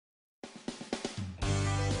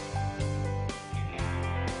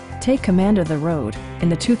Take command of the road in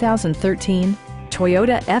the 2013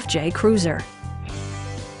 Toyota FJ Cruiser.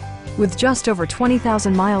 With just over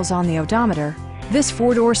 20,000 miles on the odometer, this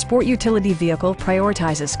four-door sport utility vehicle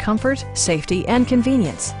prioritizes comfort, safety, and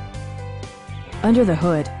convenience. Under the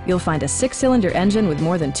hood, you'll find a six-cylinder engine with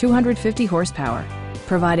more than 250 horsepower,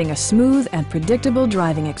 providing a smooth and predictable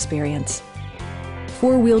driving experience.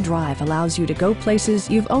 Four-wheel drive allows you to go places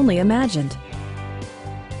you've only imagined.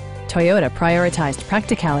 Toyota prioritized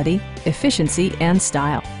practicality, efficiency, and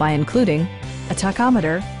style by including a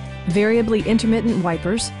tachometer, variably intermittent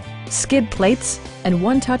wipers, skid plates, and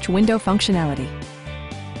one-touch window functionality.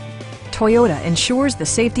 Toyota ensures the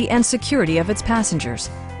safety and security of its passengers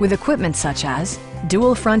with equipment such as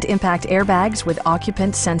dual front impact airbags with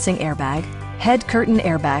occupant sensing airbag, head curtain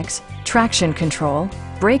airbags, traction control,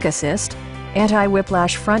 brake assist,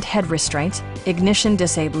 anti-whiplash front head restraints, ignition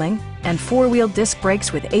disabling, and four-wheel disc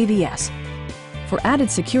brakes with ABS. For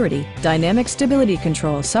added security, dynamic stability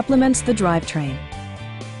control supplements the drivetrain.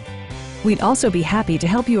 We'd also be happy to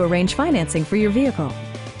help you arrange financing for your vehicle.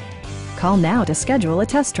 Call now to schedule a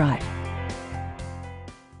test drive.